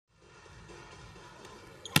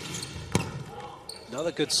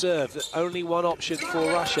Another good serve, only one option for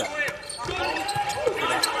Russia.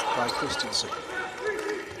 By Christenson.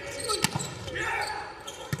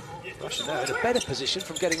 Russia now in a better position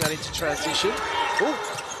from getting that into transition.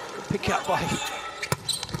 Oh, pick up by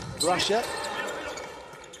Russia.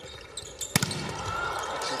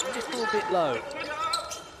 It's a little bit low.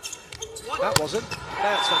 That wasn't.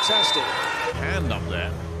 That's fantastic. Hand up there.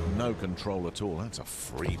 No control at all. That's a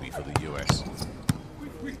freebie for the US.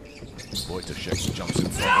 Wojciech jumps in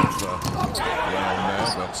front of Leon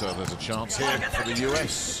there, but there's a chance here for the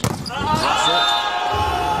US. Russell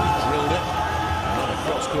drilled it. Another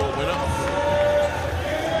cross-court winner.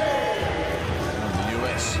 And the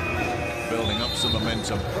US building up some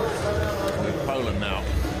momentum. With Poland now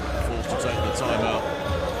forced to take the timeout.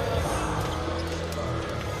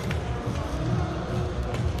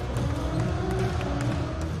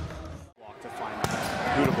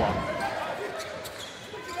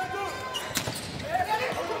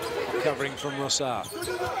 Covering from Rossard.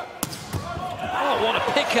 Oh, what a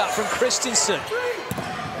pickup from Christenson.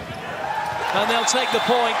 And they'll take the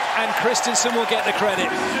point, and Christenson will get the credit.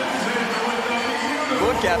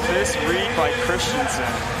 Look at this read by Christenson.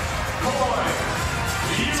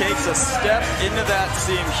 He takes a step into that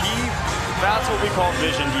seam. That's what we call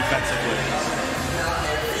vision defensively.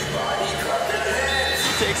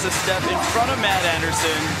 He takes a step in front of Matt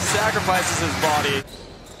Anderson, sacrifices his body.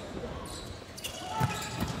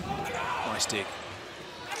 Nice dig.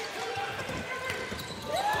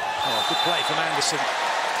 Oh, good play from Anderson.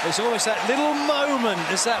 There's always that little moment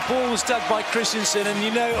as that ball was dug by Christenson, and you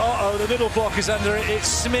know, uh-oh, the little block is under it. It's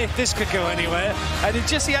Smith. This could go anywhere. And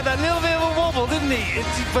he had that little bit of a wobble, didn't he?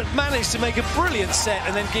 But managed to make a brilliant set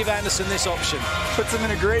and then give Anderson this option. Puts him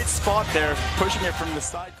in a great spot there, pushing it from the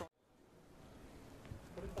side.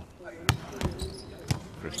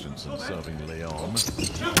 Christenson serving Leon.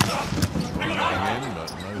 In,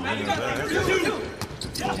 but no winner there.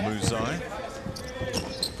 For Muzai.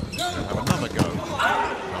 Have another go.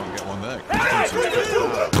 Can't get one there.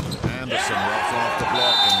 Anderson right off the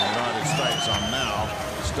block, and the United States are now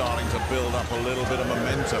starting to build up a little bit of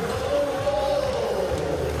momentum.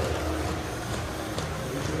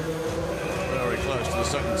 Very close to the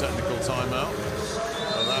second technical timeout.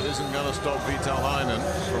 But that isn't going to stop Vital Heinen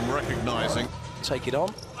from recognizing. Take it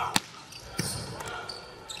on.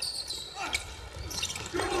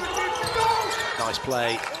 Nice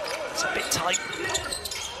play. It's a bit tight.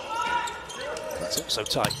 That's also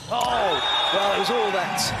tight. Oh, well, it was all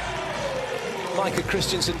that Micah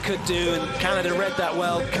Christenson could do, and Canada read that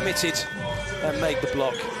well, committed, and made the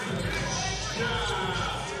block.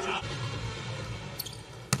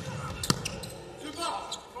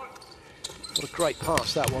 What a great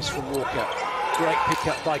pass that was from Walker. Great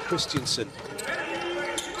pickup by Christenson.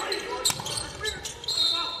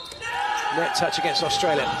 Net touch against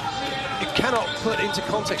Australia. You cannot put into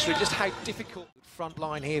context really just how difficult. Front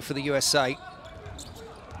line here for the USA.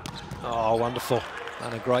 Oh, wonderful.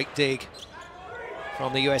 And a great dig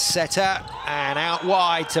from the US setter. And out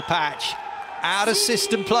wide to Patch. Out of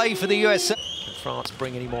system play for the USA. Can France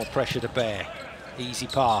bring any more pressure to bear? Easy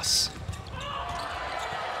pass.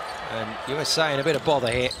 And USA in a bit of bother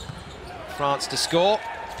here. France to score.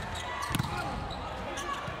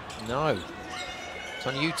 No.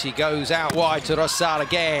 Tonyuti goes out wide to Rossard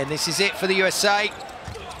again. This is it for the USA.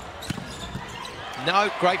 No,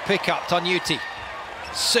 great pickup, Tonyuti.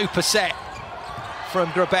 Super set from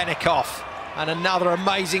Grebennikov. And another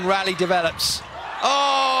amazing rally develops.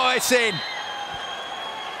 Oh, it's in.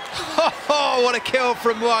 Oh, what a kill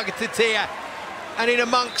from Muagatatia. And in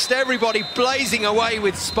amongst everybody blazing away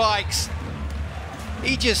with spikes.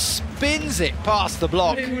 He just spins it past the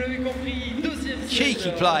block.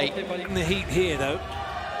 Cheeky play. In the heat here, though.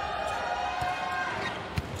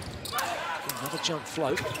 Another jump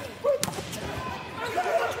float.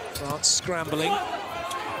 France scrambling.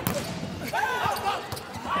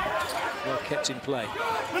 Well kept in play.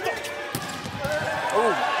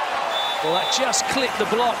 Oh, well, that just clipped the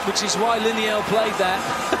block, which is why Liniel played that.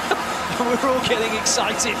 We're all getting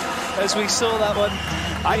excited as we saw that one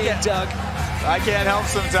being dug. I can't help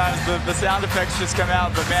sometimes, the sound effects just come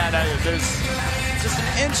out, but man, there's just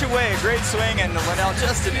an inch away, a great swing, and Linnell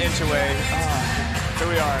just an inch away. Here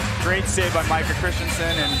we are, great save by Micah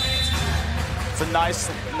Christenson, and it's a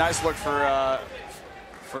nice look for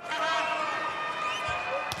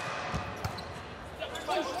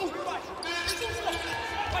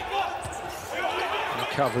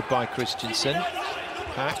Recovered by Christenson.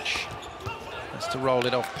 Patch has to roll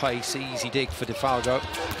it off pace. Easy dig for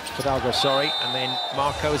Fidalgo, sorry. And then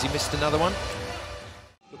Marco, has he missed another one?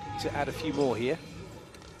 Looking to add a few more here.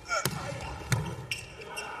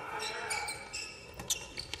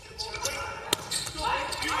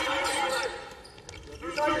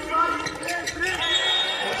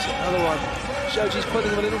 Shoji's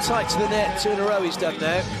putting him a little tight to the net. 2 in a row he's done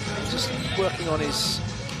now. Just working on his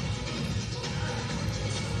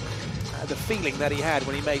the feeling that he had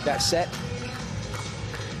when he made that set.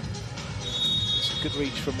 It's a good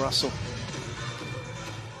reach from Russell.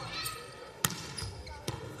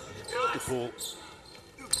 Good ball.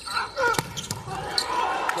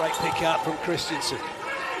 Great pick up from Christenson.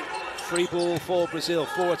 Free ball for Brazil.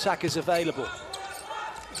 4 attackers available.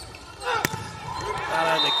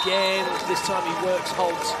 And again, this time he works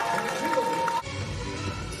Holt.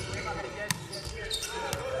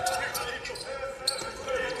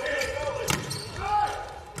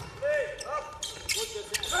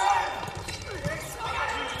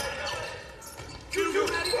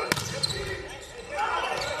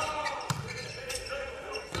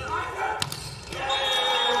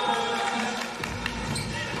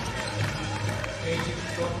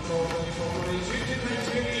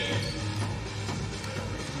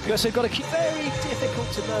 So got to keep very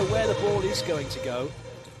difficult to know where the ball is going to go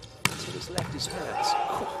until it's left his hands.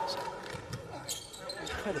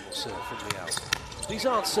 Incredible serve from Leo. These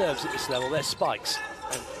aren't serves at this level, they're spikes.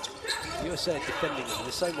 And the USA are defending them in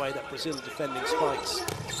the same way that Brazil are defending spikes,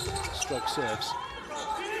 stroke serves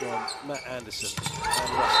from Matt Anderson and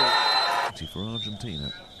Russell. For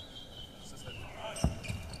Argentina.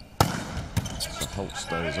 So Holt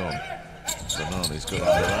stays on. Bernardi's got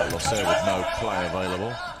under that. Lossé with no play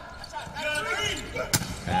available.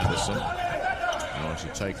 Anderson,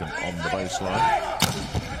 nicely taken on the baseline.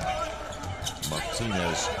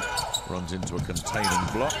 Martinez runs into a containing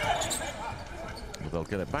block. But they'll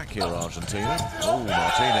get it back here, Argentina. Oh,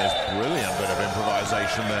 Martinez, brilliant bit of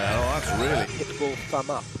improvisation there. Oh, that's really... Hit the ball thumb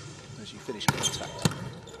up as you finish contact.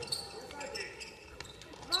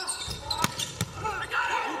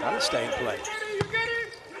 That'll stay in play.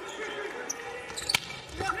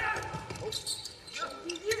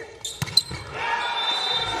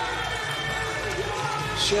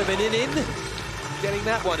 Sherman in, getting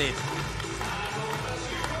that one in.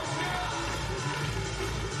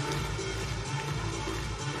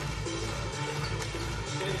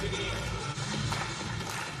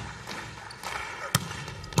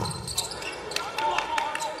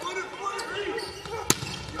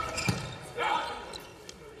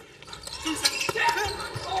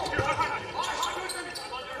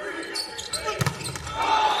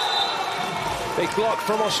 Big block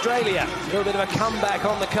from Australia. A little bit of a comeback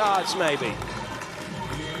on the cards, maybe.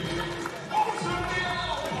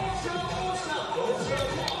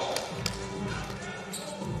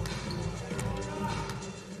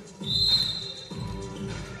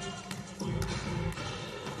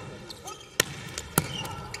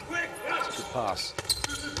 That's a good pass.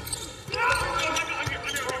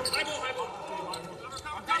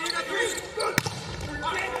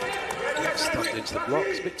 Stuffed into the block.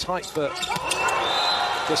 It's a bit tight for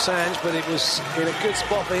Sanj, but it was in a good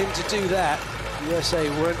spot for him to do that. The USA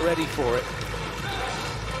weren't ready for it.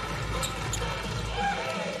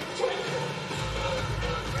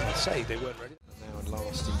 I'd say they weren't ready. Now at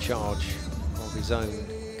last in charge of his own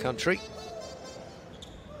country.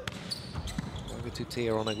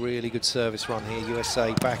 Tutia on a really good service run here.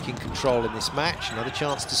 USA back in control in this match. Another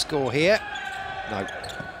chance to score here. No,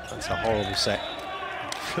 that's a horrible set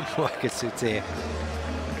from Micah Tutia.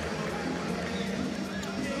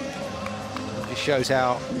 It shows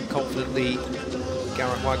how confidently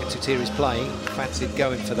Micah Tutia is playing. Fancied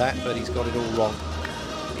going for that, but he's got it all wrong.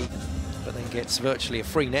 But then gets virtually a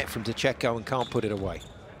free net from Pacheco and can't put it away.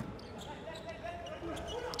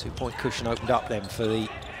 2-point cushion opened up then for the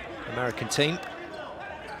American team.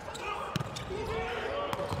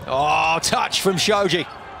 Oh, touch from Shoji.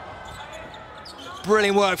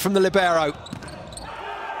 Brilliant work from the libero.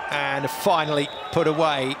 And finally put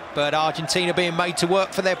away, but Argentina being made to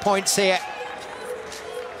work for their points here.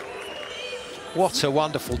 What a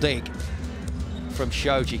wonderful dig from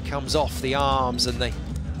Shoji. Comes off the arms and the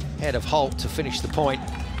head of Holt to finish the point.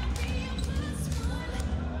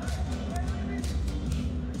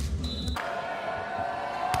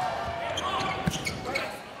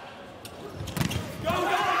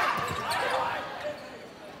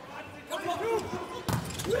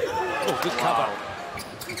 Oh, good cover.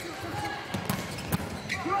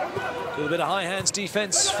 A little bit of high hands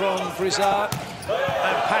defense from Brizard.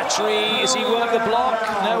 And Patry, has he worked the block?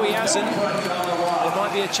 No, he hasn't. There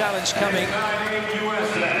might be a challenge coming.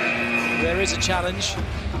 There is a challenge.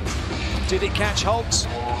 Did it catch Holt?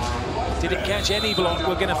 Did it catch any block?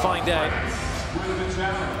 We're going to find out.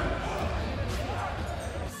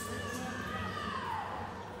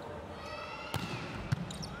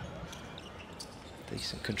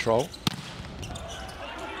 Decent control.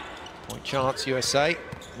 Point chance, USA.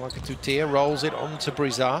 Wakatutia rolls it on to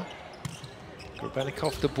Brizard.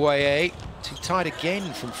 Grebennikov to Boyer. Too tight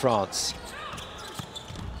again from France.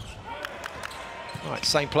 Right,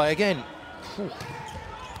 same play again.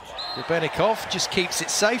 Grebennikov just keeps it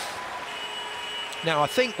safe. Now, I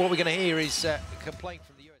think what we're going to hear is a complaint from